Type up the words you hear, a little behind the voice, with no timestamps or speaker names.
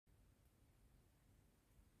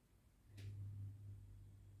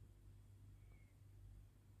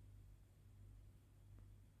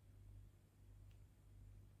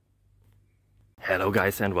Hello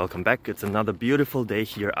guys and welcome back. It's another beautiful day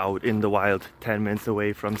here out in the wild, 10 minutes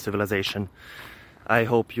away from civilization. I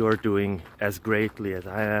hope you're doing as greatly as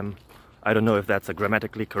I am. I don't know if that's a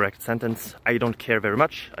grammatically correct sentence. I don't care very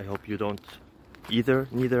much. I hope you don't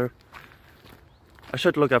neither. I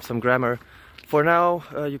should look up some grammar. For now,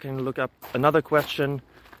 you can look up another question.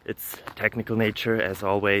 It's technical nature as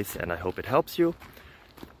always, and I hope it helps you.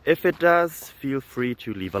 If it does, feel free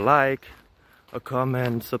to leave a like, a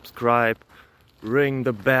comment, subscribe, ring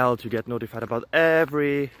the bell to get notified about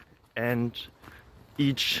every and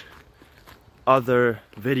each other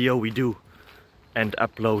video we do and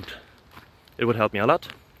upload. It would help me a lot.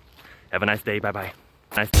 Have a nice day. Bye bye.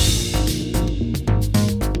 Nice.